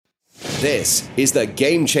This is the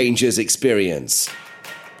Game Changers Experience.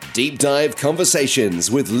 Deep dive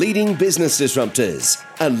conversations with leading business disruptors,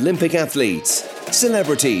 Olympic athletes,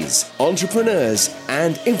 celebrities, entrepreneurs,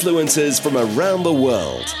 and influencers from around the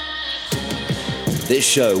world. This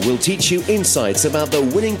show will teach you insights about the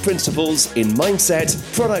winning principles in mindset,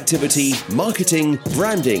 productivity, marketing,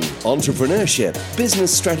 branding, entrepreneurship,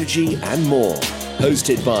 business strategy, and more.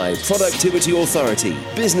 Hosted by Productivity Authority,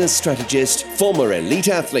 business strategist, former elite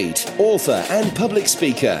athlete, author, and public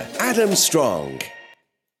speaker, Adam Strong.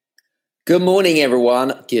 Good morning,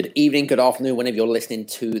 everyone. Good evening, good afternoon, whenever you're listening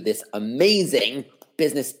to this amazing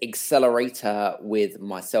Business Accelerator with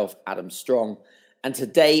myself, Adam Strong. And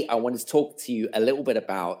today I wanted to talk to you a little bit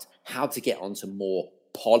about how to get onto more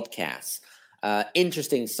podcasts.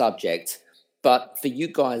 Interesting subject, but for you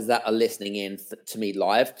guys that are listening in to me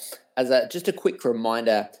live, as just a quick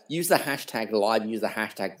reminder, use the hashtag live, use the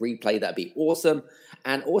hashtag replay. That'd be awesome.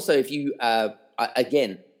 And also if you,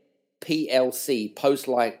 again, PLC, post,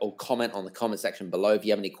 like, or comment on the comment section below if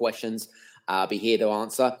you have any questions. I'll be here to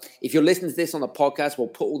answer. If you're listening to this on the podcast, we'll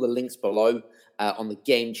put all the links below on the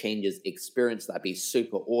Game Changers Experience. That'd be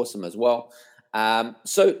super awesome as well.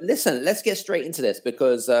 So listen, let's get straight into this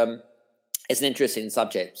because it's an interesting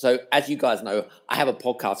subject. So as you guys know, I have a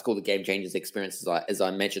podcast called the Game Changers Experience, as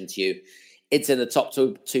I mentioned to you. It's in the top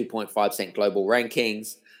 2.5% global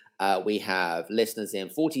rankings. We have listeners in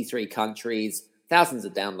 43 countries, thousands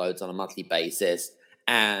of downloads on a monthly basis.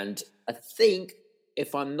 And I think,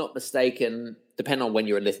 if I'm not mistaken, depending on when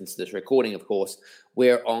you're listening to this recording, of course,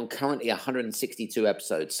 we're on currently 162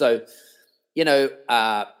 episodes. So,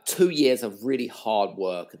 2 years of really hard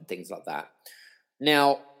work and things like that.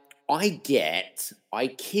 Now, I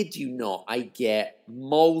kid you not, I get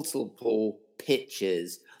multiple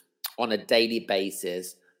pitches on a daily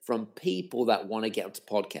basis from people that want to get onto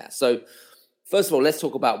podcasts. So, first of all, let's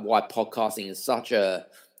talk about why podcasting is such a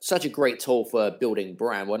great tool for building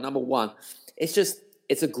brand. Well, number one,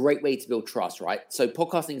 it's a great way to build trust, right? So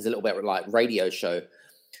podcasting is a little bit like radio show.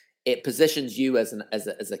 It positions you as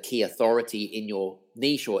a key authority in your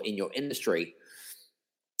niche or in your industry.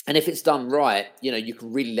 And if it's done right, you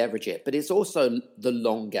can really leverage it. But it's also the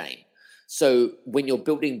long game. So when you're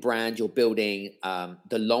building brand, you're building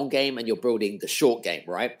the long game and you're building the short game,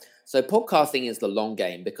 right? So podcasting is the long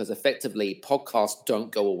game because effectively podcasts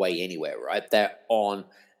don't go away anywhere, right? They're on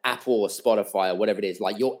Apple or Spotify or whatever it is.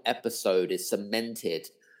 Like your episode is cemented,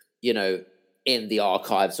 in the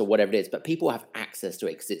archives or whatever it is. But people have access to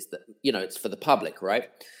it because it's for the public, right?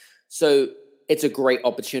 So it's a great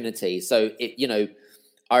opportunity. So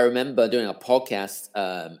I remember doing a podcast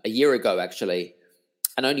a year ago, actually.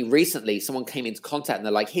 And only recently, someone came into contact and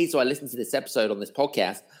they're like, hey, so I listened to this episode on this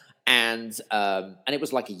podcast. And it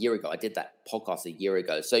was like a year ago. I did that podcast a year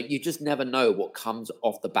ago. So you just never know what comes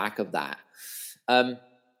off the back of that.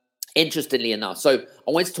 Interestingly enough, so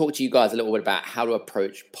I wanted to talk to you guys a little bit about how to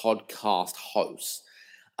approach podcast hosts.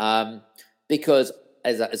 Because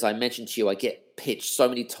as I mentioned to you, I get pitched so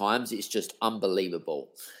many times, it's just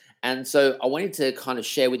unbelievable. And so I wanted to kind of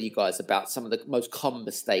share with you guys about some of the most common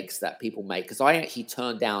mistakes that people make, because I actually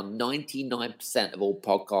turned down 99% of all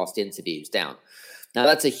podcast interviews down. Now,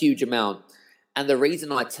 that's a huge amount. And the reason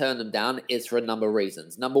I turned them down is for a number of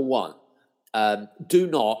reasons. Number one, do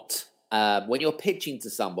not, when you're pitching to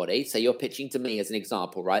somebody, say you're pitching to me as an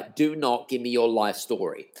example, right? Do not give me your life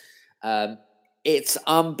story. It's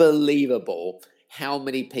unbelievable how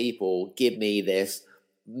many people give me this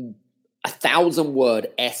 1,000-word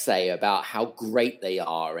essay about how great they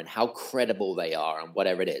are and how credible they are and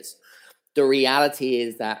whatever it is. The reality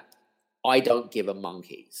is that I don't give a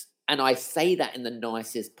monkeys. And I say that in the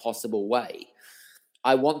nicest possible way.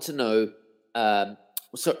 I want to know, I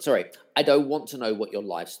don't want to know what your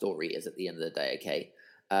life story is at the end of the day, okay?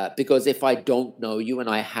 Because if I don't know you and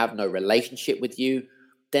I have no relationship with you,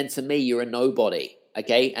 then to me, you're a nobody,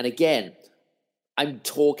 okay? And again, I'm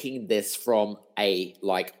talking this from a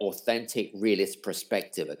authentic, realist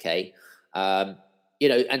perspective, okay? And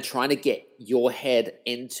trying to get your head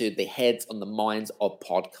into the heads and the minds of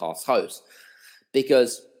podcast hosts.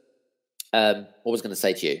 Because what was I going to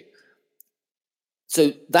say to you?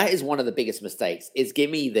 So that is one of the biggest mistakes, is give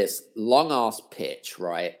me this long-ass pitch,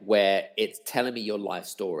 right, where it's telling me your life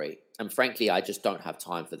story. And frankly, I just don't have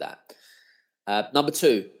time for that. Number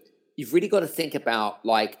two, you've really got to think about,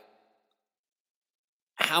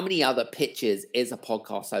 how many other pitches is a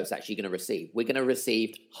podcast host actually going to receive? We're going to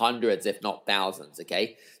receive hundreds, if not thousands,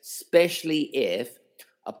 okay? Especially if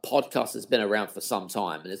a podcast has been around for some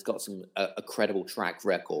time and it's got a credible track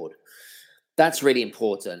record. That's really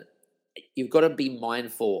important. You've got to be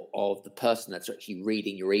mindful of the person that's actually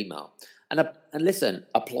reading your email. And listen,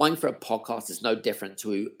 applying for a podcast is no different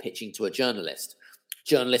to pitching to a journalist.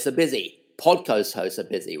 Journalists are busy. Podcast hosts are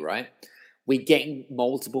busy, right? We're getting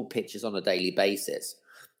multiple pitches on a daily basis.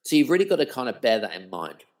 So you've really got to kind of bear that in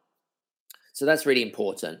mind. So that's really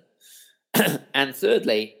important. And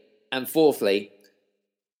thirdly, and fourthly,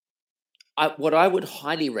 what I would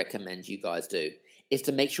highly recommend you guys do is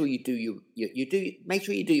to make sure you do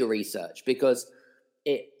your research, because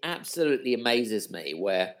it absolutely amazes me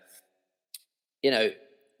where,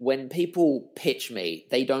 when people pitch me,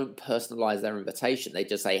 they don't personalize their invitation. They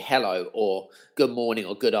just say hello or good morning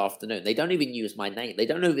or good afternoon. They don't even use my name. They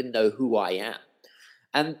don't even know who I am.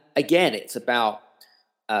 And again, it's about,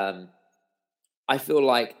 I feel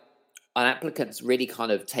like an applicant's really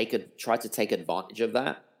kind of try to take advantage of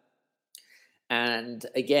that. And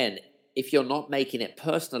again, if you're not making it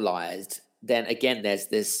personalized, then again, there's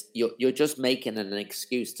this, you're just making an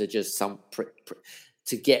excuse to just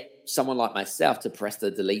to get someone like myself to press the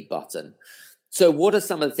delete button. So what are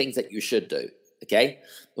some of the things that you should do? Okay.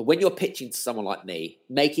 But when you're pitching to someone like me,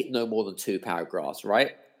 make it no more than 2 paragraphs,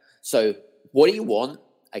 right? So what do you want?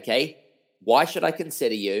 Okay. Why should I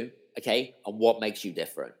consider you? Okay. And what makes you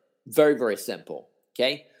different? Very, very simple.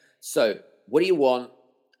 Okay. So what do you want?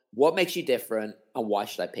 What makes you different? And why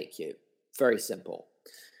should I pick you? Very simple.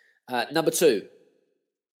 Number 2,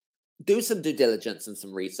 do some due diligence and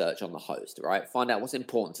some research on the host, right? Find out what's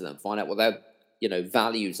important to them. Find out what their,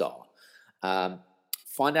 values are.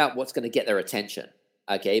 Find out what's going to get their attention,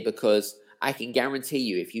 okay? Because I can guarantee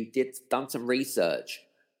you, if you done some research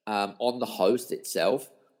on the host itself,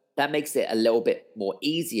 that makes it a little bit more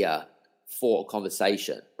easier for a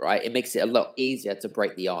conversation, right? It makes it a lot easier to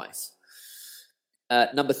break the ice.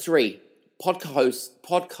 Number 3,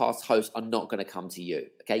 podcast hosts are not going to come to you,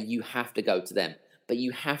 okay? You have to go to them, but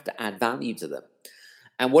you have to add value to them.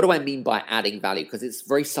 And what do I mean by adding value? Because it's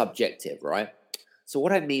very subjective, right? So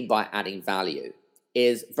what I mean by adding value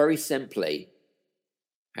is very simply,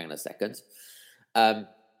 hang on a second.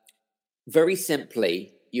 Very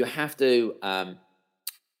simply, you have to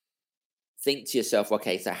think to yourself,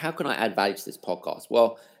 okay, so how can I add value to this podcast?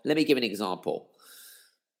 Well, let me give an example.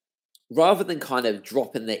 Rather than kind of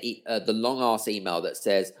dropping the long-ass email that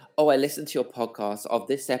says, oh, I listened to your podcast of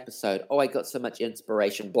this episode. Oh, I got so much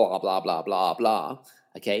inspiration, blah, blah, blah, blah, blah.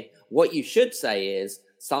 Okay. What you should say is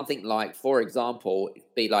something like, for example,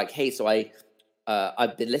 be like, hey, so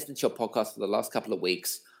I've been listening to your podcast for the last couple of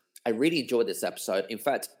weeks. I really enjoyed this episode. In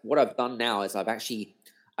fact, what I've done now is I've actually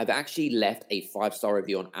left a 5-star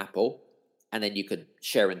review on Apple, and then you could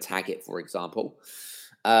share and tag it, for example.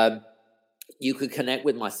 You could connect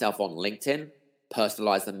with myself on LinkedIn,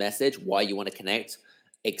 personalize the message, why you want to connect,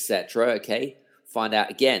 etc. Okay, find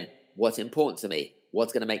out again what's important to me,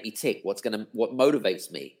 what's going to make me tick, what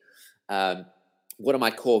motivates me, what are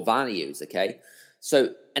my core values. Okay,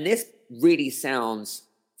 so, and this really sounds,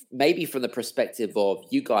 maybe from the perspective of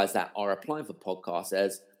you guys that are applying for podcasts,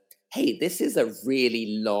 as, hey, this is a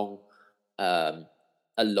really long,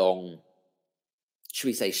 should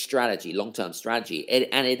we say, strategy, long-term strategy,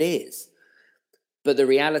 and it is. But the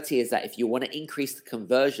reality is that if you want to increase the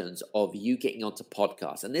conversions of you getting onto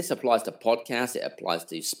podcasts, and this applies to podcasts, it applies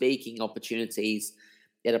to speaking opportunities,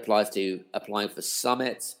 it applies to applying for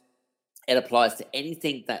summits, it applies to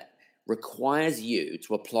anything that requires you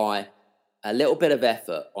to apply a little bit of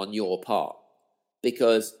effort on your part.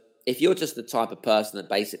 Because if you're just the type of person that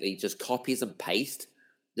basically just copies and pastes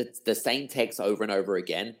the same text over and over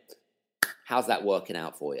again, how's that working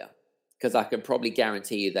out for you? Because I can probably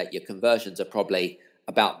guarantee you that your conversions are probably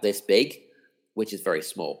about this big, which is very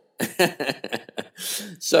small.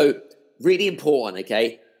 So really important,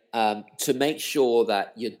 okay, to make sure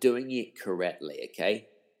that you're doing it correctly, okay?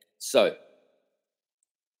 So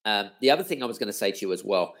the other thing I was going to say to you as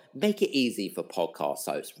well, make it easy for podcast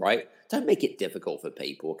hosts, right? Don't make it difficult for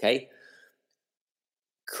people, okay?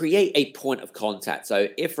 Create a point of contact. So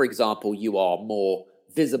if, for example, you are more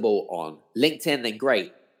visible on LinkedIn, then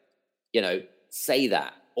great. Say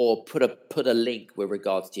that, or put a link with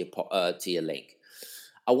regards to your link.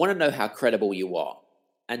 I want to know how credible you are.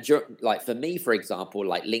 And like for me, for example,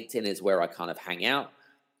 like LinkedIn is where I kind of hang out.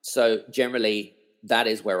 So generally that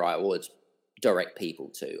is where I would direct people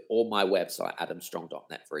to, or my website,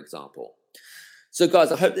 adamstrong.net, for example. So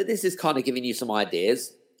guys, I hope that this is kind of giving you some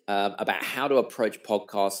ideas about how to approach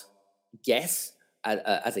podcast guests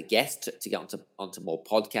as a guest to get onto more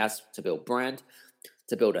podcasts, to build brand,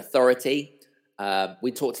 to build authority.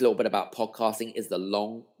 We talked a little bit about podcasting is the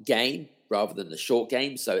long game rather than the short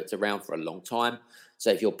game. So it's around for a long time. So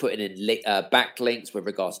if you're putting in backlinks with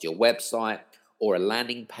regards to your website or a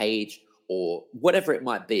landing page or whatever it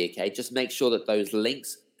might be, okay, just make sure that those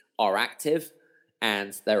links are active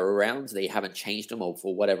and they're around, they haven't changed them or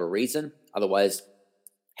for whatever reason. Otherwise,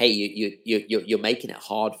 hey, you're making it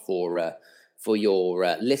hard for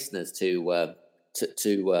your listeners to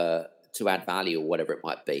add value or whatever it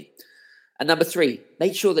might be. And number 3,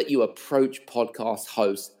 make sure that you approach podcast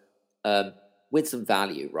hosts with some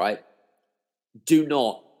value, right? Do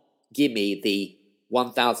not give me the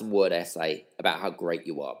 1,000 word essay about how great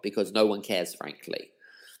you are, because no one cares, frankly.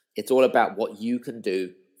 It's all about what you can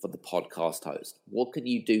do for the podcast host. What can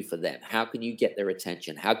you do for them? How can you get their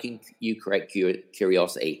attention? How can you create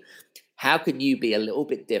curiosity? How can you be a little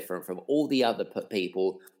bit different from all the other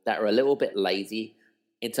people that are a little bit lazy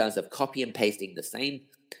in terms of copy and pasting the same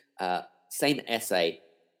essay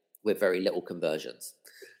with very little conversions?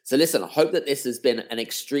 So listen, I hope that this has been an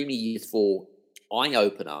extremely useful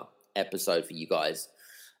eye-opener episode for you guys.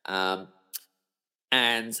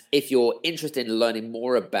 And if you're interested in learning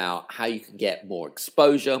more about how you can get more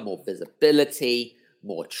exposure, more visibility,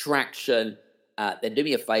 more traction, then do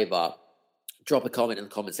me a favor, drop a comment in the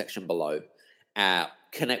comment section below.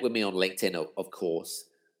 Connect with me on LinkedIn, of course,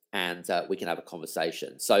 and we can have a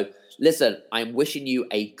conversation. So listen, I'm wishing you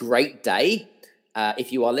a great day.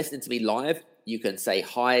 If you are listening to me live, you can say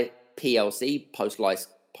hi PLC, post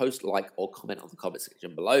like or comment on the comment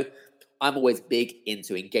section below. I'm always big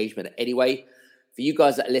into engagement anyway. For you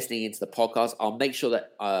guys that are listening into the podcast, I'll make sure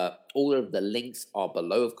that all of the links are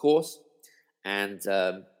below, of course. And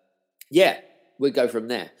we'll go from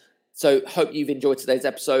there. So hope you've enjoyed today's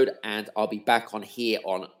episode, and I'll be back on here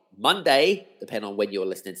on Monday, depending on when you're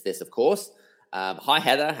listening to this, of course. Hi,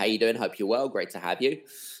 Heather. How you doing? Hope you're well. Great to have you.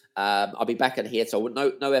 I'll be back on here, so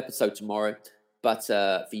no episode tomorrow, but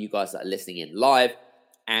for you guys that are listening in live,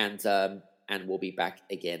 and we'll be back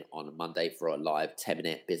again on Monday for a live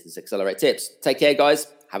 10-minute Business Accelerate tips. Take care, guys.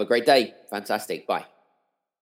 Have a great day. Fantastic. Bye.